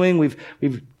doing, we've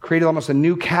created almost a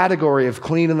new category of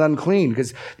clean and unclean,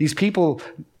 because these people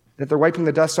that they're wiping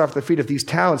the dust off the feet of these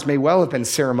towns may well have been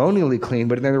ceremonially clean,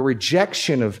 but in their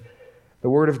rejection of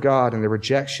the word of God and their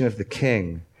rejection of the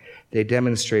king, they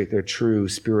demonstrate their true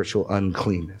spiritual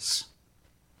uncleanness.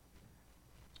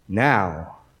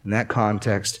 Now, in that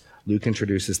context, Luke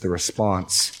introduces the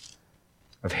response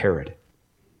of Herod.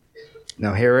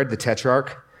 Now, Herod, the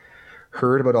tetrarch,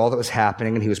 heard about all that was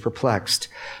happening, and he was perplexed,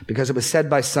 because it was said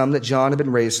by some that John had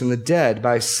been raised from the dead,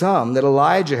 by some that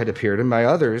Elijah had appeared, and by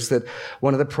others that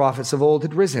one of the prophets of old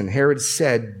had risen. Herod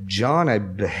said, John I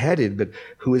beheaded, but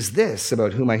who is this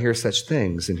about whom I hear such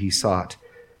things? And he sought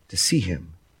to see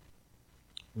him.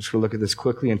 I'm just going to look at this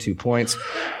quickly in 2 points.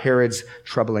 Herod's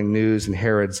troubling news and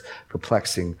Herod's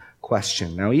perplexing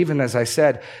question. Now, even as I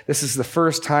said, this is the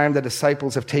first time the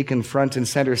disciples have taken front and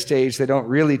center stage. They don't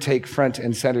really take front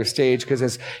and center stage, because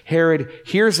as Herod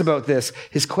hears about this,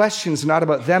 his question's not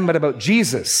about them, but about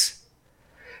Jesus.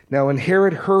 Now, when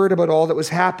Herod heard about all that was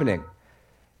happening,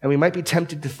 and we might be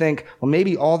tempted to think, well,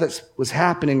 maybe all that was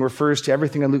happening refers to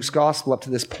everything in Luke's gospel up to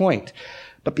this point.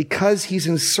 But because he's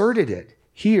inserted it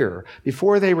here,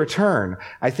 before they return,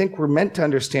 I think we're meant to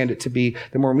understand it to be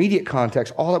the more immediate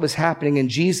context, all that was happening in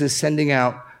Jesus sending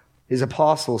out his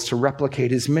apostles to replicate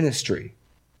his ministry.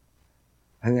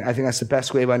 I think that's the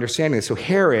best way of understanding it. So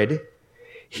Herod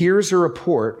hears a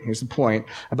report, here's the point,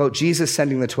 about Jesus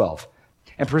sending the 12.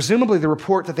 And presumably the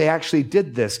report that they actually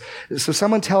did this. So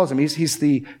someone tells him, he's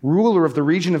the ruler of the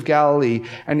region of Galilee,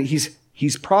 and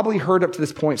He's probably heard up to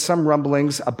this point some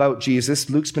rumblings about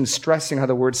Jesus. Luke's been stressing how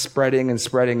the word's spreading and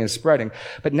spreading and spreading.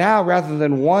 But now, rather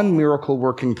than one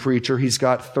miracle-working preacher, he's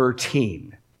got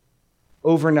 13.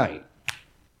 Overnight.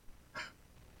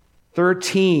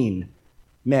 13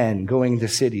 men going to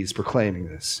cities proclaiming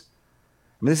this.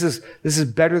 I mean, this is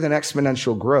better than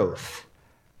exponential growth.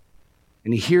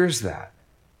 And he hears that.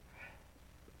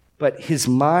 But his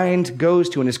mind goes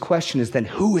to, and his question is then,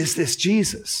 who is this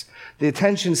Jesus? The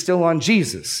attention's still on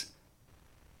Jesus.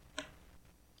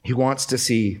 He wants to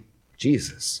see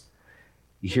Jesus.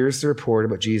 He hears the report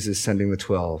about Jesus sending the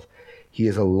 12. He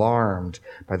is alarmed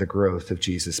by the growth of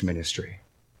Jesus' ministry.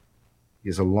 He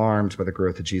is alarmed by the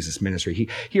growth of Jesus' ministry.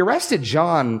 He arrested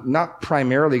John, not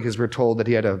primarily because we're told that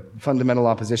he had a fundamental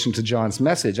opposition to John's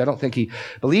message. I don't think he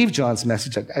believed John's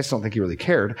message. I just don't think he really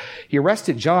cared. He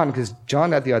arrested John because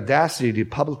John had the audacity to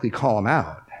publicly call him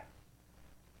out.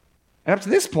 And up to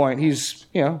this point, he's,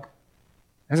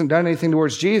 Hasn't done anything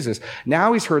towards Jesus.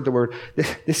 Now he's heard the word.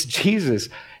 This Jesus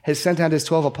has sent out his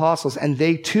 12 apostles, and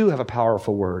they too have a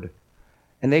powerful word.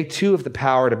 And they too have the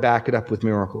power to back it up with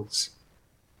miracles.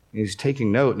 He's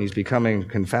taking note, and he's becoming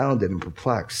confounded and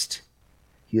perplexed.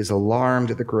 He is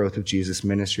alarmed at the growth of Jesus'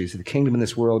 ministry. So the kingdom in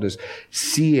this world is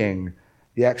seeing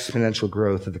the exponential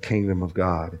growth of the kingdom of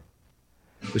God,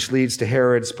 which leads to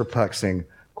Herod's perplexing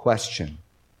question.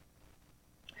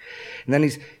 And then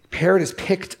Herod has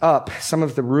picked up some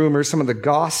of the rumors, some of the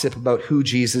gossip about who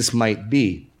Jesus might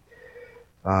be.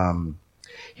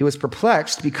 He was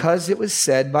perplexed because it was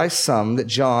said by some that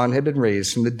John had been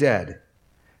raised from the dead,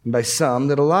 and by some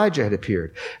that Elijah had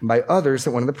appeared, and by others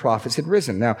that one of the prophets had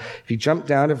risen. Now, if you jump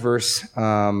down to verse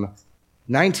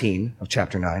 19 of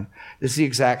chapter 9, this is the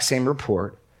exact same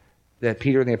report that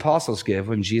Peter and the apostles give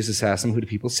when Jesus asked them, "Who do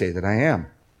people say that I am?"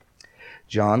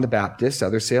 John the Baptist,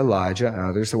 others say Elijah, and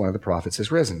others that one of the prophets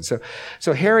has risen. So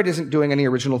Herod isn't doing any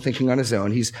original thinking on his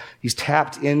own. He's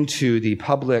tapped into the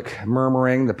public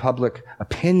murmuring, the public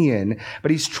opinion,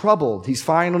 but he's troubled. He's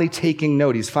finally taking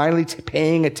note. He's finally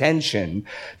paying attention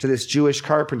to this Jewish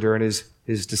carpenter and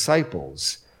his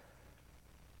disciples.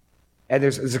 And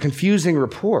there's a confusing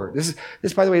report.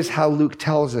 This, by the way, is how Luke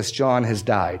tells us John has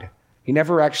died. He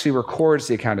never actually records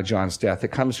the account of John's death.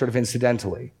 It comes sort of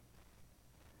incidentally.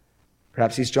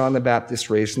 Perhaps he's John the Baptist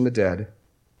raised from the dead.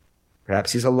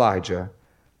 Perhaps he's Elijah.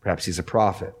 Perhaps he's a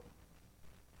prophet.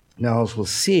 Now, as we'll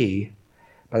see,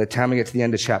 by the time we get to the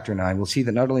end of chapter 9, we'll see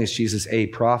that not only is Jesus a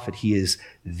prophet, he is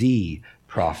the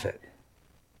prophet.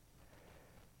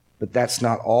 But that's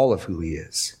not all of who he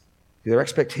is. Their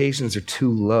expectations are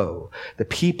too low. The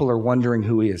people are wondering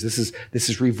who he is. This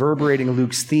is reverberating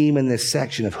Luke's theme in this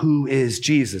section of who is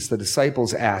Jesus. The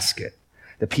disciples ask it.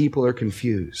 The people are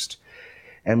confused.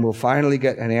 And we'll finally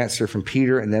get an answer from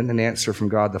Peter and then an answer from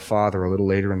God the Father a little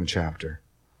later in the chapter.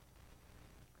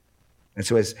 And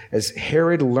so as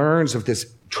Herod learns of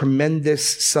this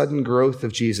tremendous sudden growth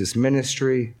of Jesus'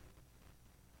 ministry,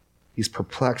 he's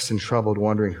perplexed and troubled,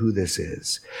 wondering who this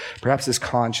is. Perhaps his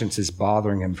conscience is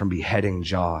bothering him from beheading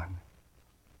John.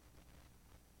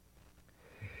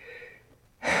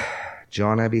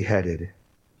 John I beheaded,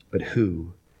 but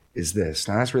who is this?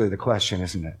 Now that's really the question,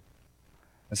 isn't it?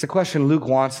 It's the question Luke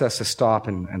wants us to stop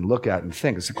and look at and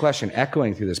think. It's a question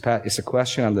echoing through this passage. It's a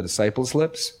question on the disciples'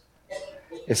 lips.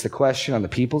 It's the question on the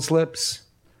people's lips.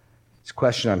 It's a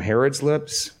question on Herod's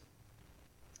lips.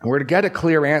 And we're to get a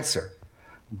clear answer.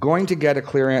 We're going to get a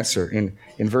clear answer in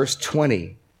verse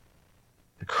 20.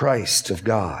 The Christ of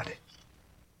God.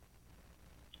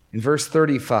 In verse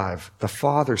 35, the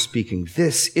Father speaking,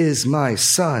 "This is my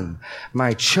Son,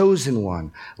 my chosen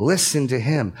one. Listen to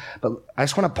him." But I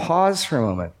just want to pause for a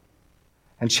moment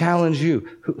and challenge you.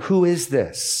 Who is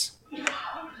this?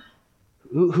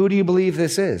 Who do you believe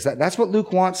this is? That's what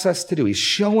Luke wants us to do. He's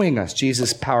showing us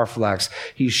Jesus' powerful acts.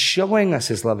 He's showing us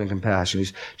his loving compassion.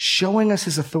 He's showing us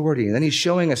his authority. And then he's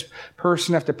showing us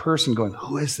person after person going,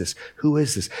 who is this? Who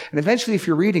is this? And eventually, if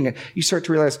you're reading it, you start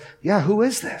to realize, yeah, who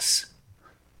is this?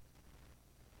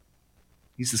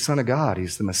 He's the Son of God.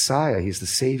 He's the Messiah. He's the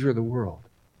Savior of the world.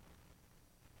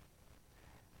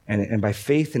 And by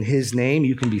faith in his name,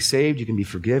 you can be saved, you can be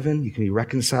forgiven, you can be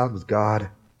reconciled with God.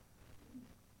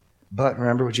 But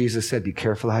remember what Jesus said, be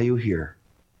careful how you hear.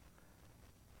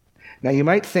 Now you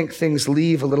might think things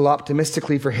leave a little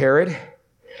optimistically for Herod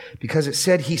because it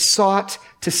said he sought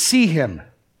to see him.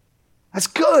 That's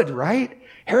good, right?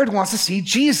 Herod wants to see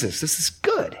Jesus. This is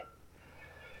good.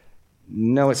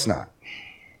 No, it's not.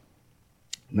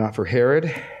 Not for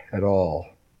Herod at all.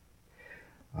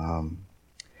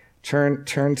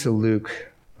 Turn to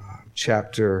Luke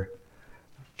chapter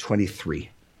 23.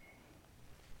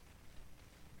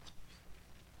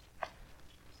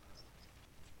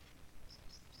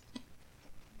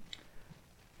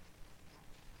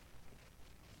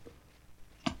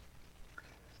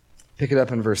 Pick it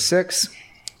up in verse 6.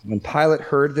 When Pilate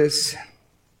heard this,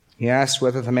 he asked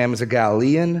whether the man was a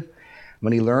Galilean.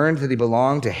 When he learned that he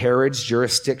belonged to Herod's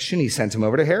jurisdiction, he sent him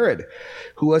over to Herod,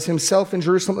 who was himself in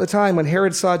Jerusalem at the time. When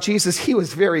Herod saw Jesus, he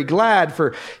was very glad,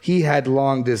 for he had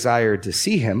long desired to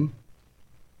see him.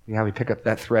 You know how we pick up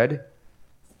that thread?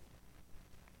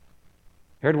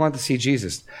 Herod wanted to see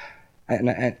Jesus.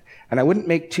 And I wouldn't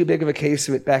make too big of a case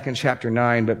of it back in chapter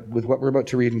 9, but with what we're about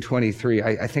to read in 23,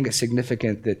 I think it's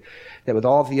significant that with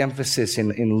all of the emphasis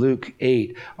in Luke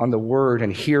 8 on the word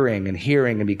and hearing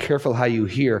and be careful how you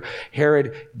hear,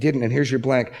 Herod didn't, and here's your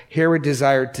blank, Herod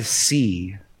desired to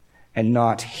see and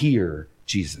not hear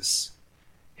Jesus.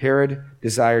 Herod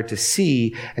desired to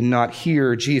see and not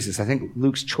hear Jesus. I think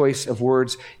Luke's choice of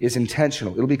words is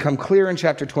intentional. It'll become clear in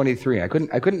chapter 23. I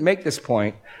couldn't make this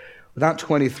point Without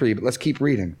 23, but let's keep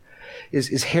reading.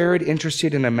 Is Herod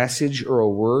interested in a message or a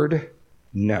word?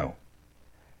 No.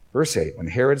 Verse 8, when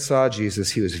Herod saw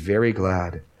Jesus, he was very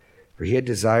glad, for he had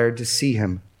desired to see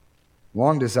him,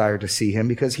 long desired to see him,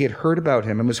 because he had heard about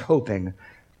him and was hoping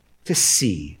to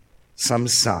see some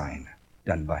sign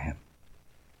done by him.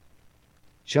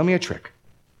 Show me a trick.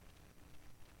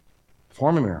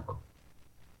 Perform a miracle.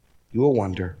 You will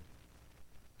wonder.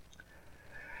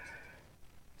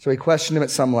 So he questioned him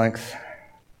at some length,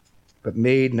 but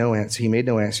made no answer. He made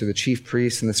no answer. The chief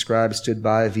priests and the scribes stood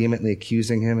by, vehemently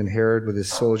accusing him, and Herod with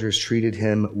his soldiers treated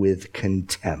him with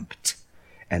contempt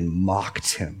and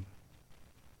mocked him.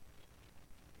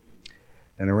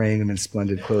 And arraying him in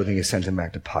splendid clothing, he sent him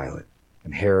back to Pilate.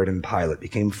 And Herod and Pilate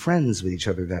became friends with each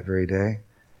other that very day.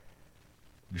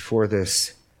 Before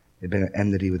this, they'd been at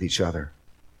enmity with each other.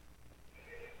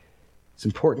 It's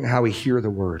important how we hear the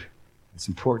word. It's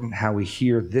important how we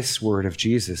hear this word of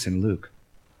Jesus in Luke.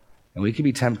 And we can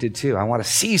be tempted too. I want to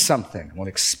see something. I want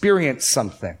to experience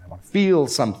something. I want to feel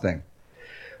something.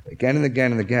 But again and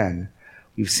again and again,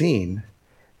 we've seen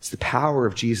it's the power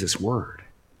of Jesus' word.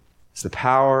 It's the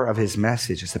power of his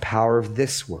message. It's the power of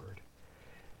this word.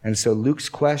 And so Luke's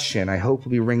question, I hope,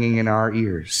 will be ringing in our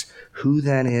ears. Who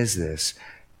then is this?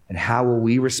 And how will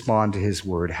we respond to his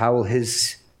word? How will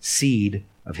his seed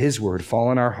of his word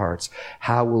fall in our hearts?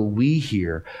 How will we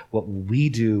hear? What will we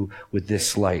do with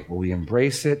this light? Will we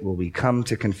embrace it? Will we come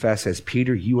to confess as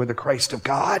Peter, you are the Christ of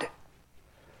God?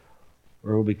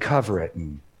 Or will we cover it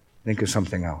and think of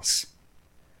something else?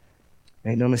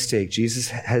 Make no mistake, Jesus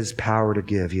has power to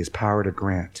give. He has power to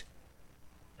grant,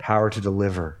 power to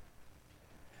deliver.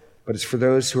 But it's for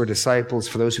those who are disciples,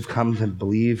 for those who've come to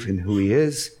believe in who he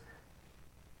is.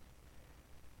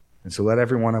 And so let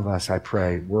every one of us, I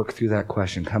pray, work through that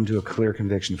question, come to a clear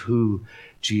conviction of who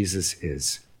Jesus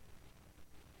is.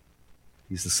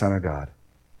 He's the Son of God,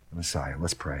 the Messiah.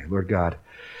 Let's pray. Lord God,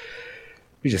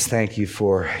 we just thank you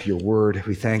for your word.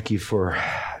 We thank you for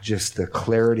just the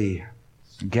clarity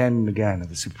again and again of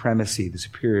the supremacy, the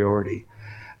superiority,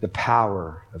 the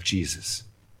power of Jesus.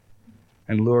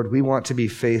 And Lord, we want to be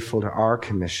faithful to our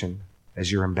commission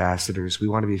as your ambassadors. We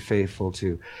want to be faithful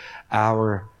to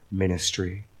our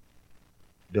ministry,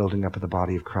 building up of the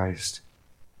body of Christ.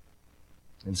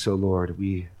 And so, Lord,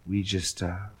 we just,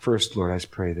 first, Lord, I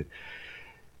just pray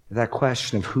that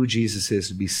question of who Jesus is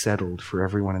would be settled for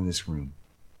everyone in this room,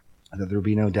 and that there would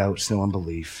be no doubts, no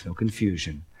unbelief, no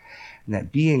confusion, and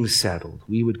that being settled,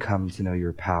 we would come to know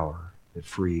your power that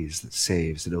frees, that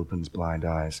saves, that opens blind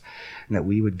eyes, and that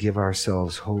we would give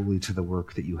ourselves wholly to the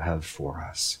work that you have for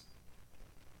us.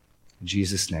 In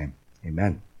Jesus' name,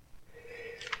 amen.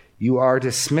 You are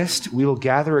dismissed. We will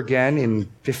gather again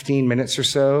in 15 minutes or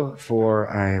so for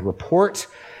a report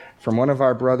from one of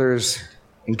our brothers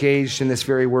engaged in this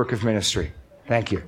very work of ministry. Thank you.